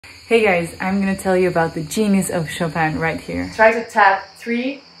Hey guys, I'm gonna tell you about the genius of Chopin right here. Try to tap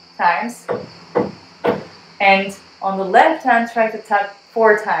 3 times, and on the left hand try to tap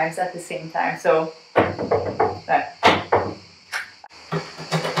 4 times at the same time. So that.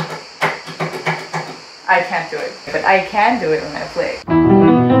 I can't do it, but I can do it when I play.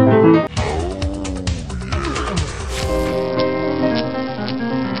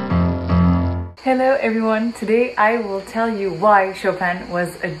 Hello everyone, today I will tell you why Chopin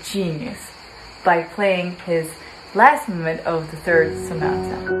was a genius by playing his last movement of the third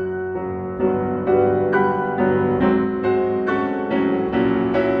sonata.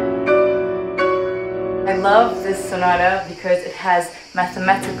 I love this sonata because it has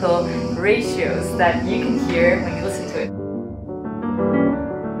mathematical ratios that you can hear when you listen to it.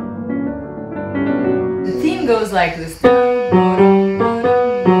 The theme goes like this.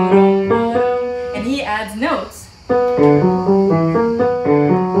 Adds notes.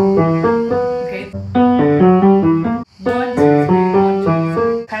 Okay. 1, 2, 3, 1,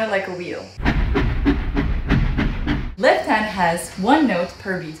 2, 3. Kind of like a wheel. Left hand has 1 note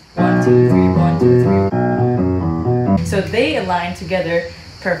per beat. 1, 2, 3, 1, 2, 3. So they align together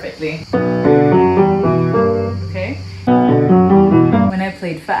perfectly. Okay. When I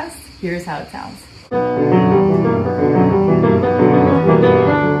played fast, here's how it sounds.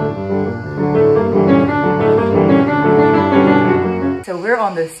 So we're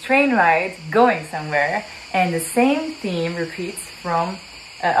on this train ride going somewhere, and the same theme repeats from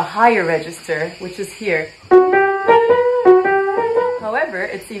a higher register, which is here. However,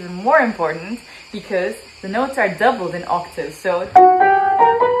 it's even more important because the notes are doubled in octaves, so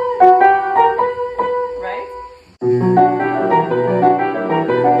right?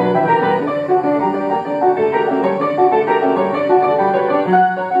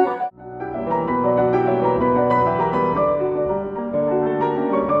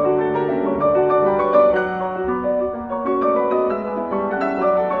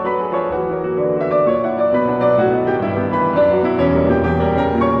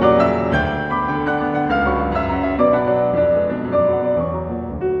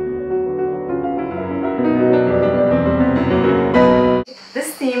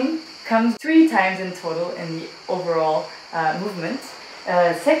 This theme comes 3 times in total in the overall movement.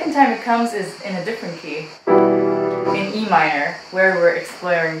 Second time it comes is in a different key, in E minor, where we're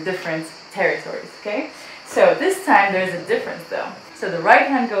exploring different territories, okay? So this time there's a difference though. So the right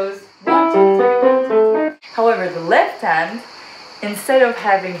hand goes 1, 2, 3, 1, 2, 3. However, the left hand, instead of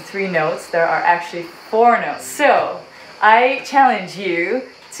having 3 notes, there are actually 4 notes. So I challenge you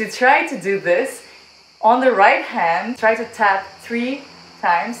to try to do this. On the right hand, try to tap 3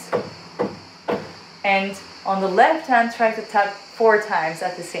 times, and on the left hand try to tap 4 times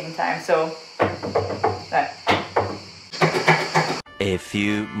at the same time. So that. A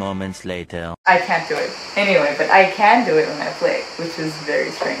few moments later. I can't do it anyway, but I can do it when I play, which is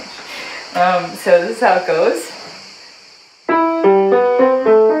very strange. So this is how it goes.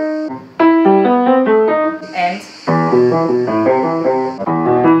 And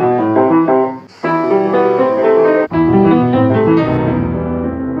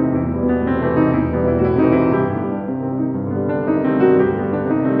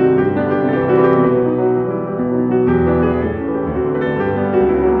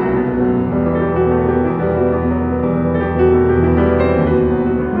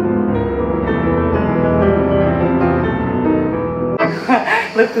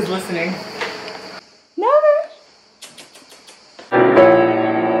look who's listening. Never!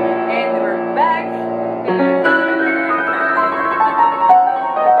 And we're back.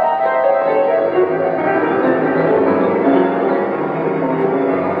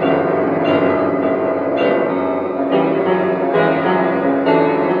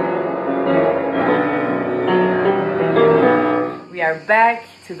 We are back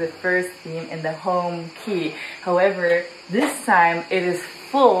to the first theme in the home key. However, this time it is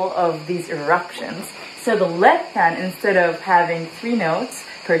full of these eruptions. So the left hand, instead of having 3 notes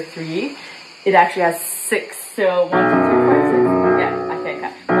per 3, it actually has 6. So 1, 2, 3, 4, 5, 6. Yeah, I can't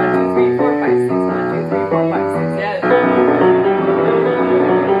count. 1, 2, 3, 4, 5, 6. 1, 2, 3, 4, 5, 6. Yeah.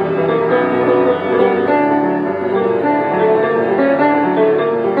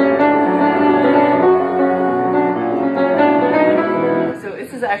 So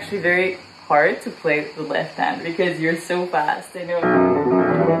this is actually very hard to play with the left hand because you're so fast, you know.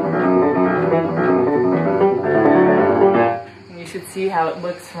 And you should see how it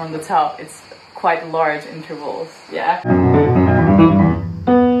looks from the top. It's quite large intervals, yeah.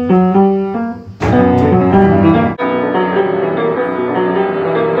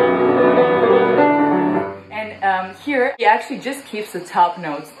 And here he actually just keeps the top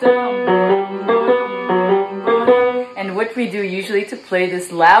notes. And what we do usually to play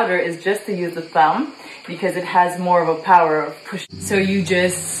this louder is just to use the thumb, because it has more of a power of push. So you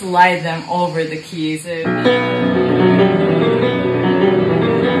just slide them over the keys.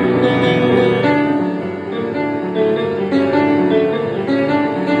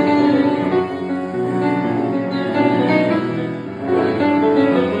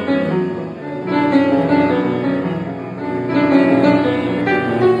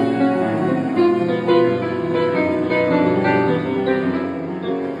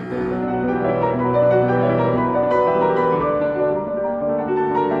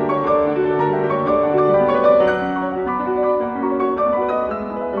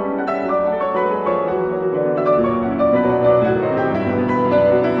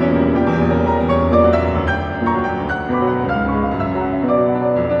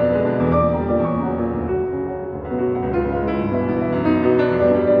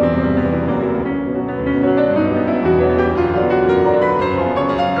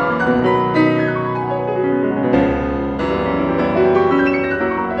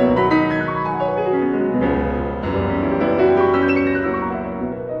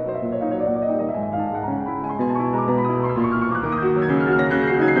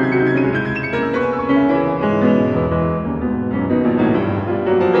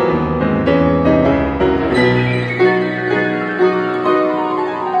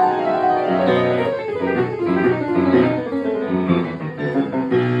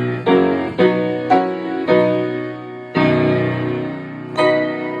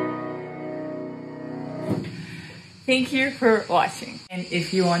 Thank you for watching. And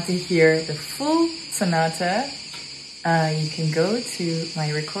if you want to hear the full sonata, you can go to my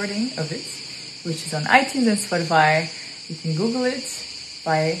recording of it, which is on iTunes and Spotify. You can Google it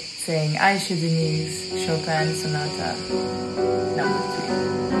by saying AyseDeniz Chopin Sonata number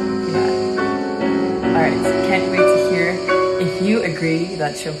 3. Yeah. Alright, can't wait to hear if you agree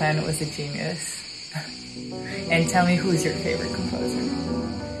that Chopin was a genius. And tell me who's your favorite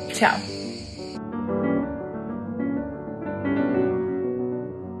composer. Ciao!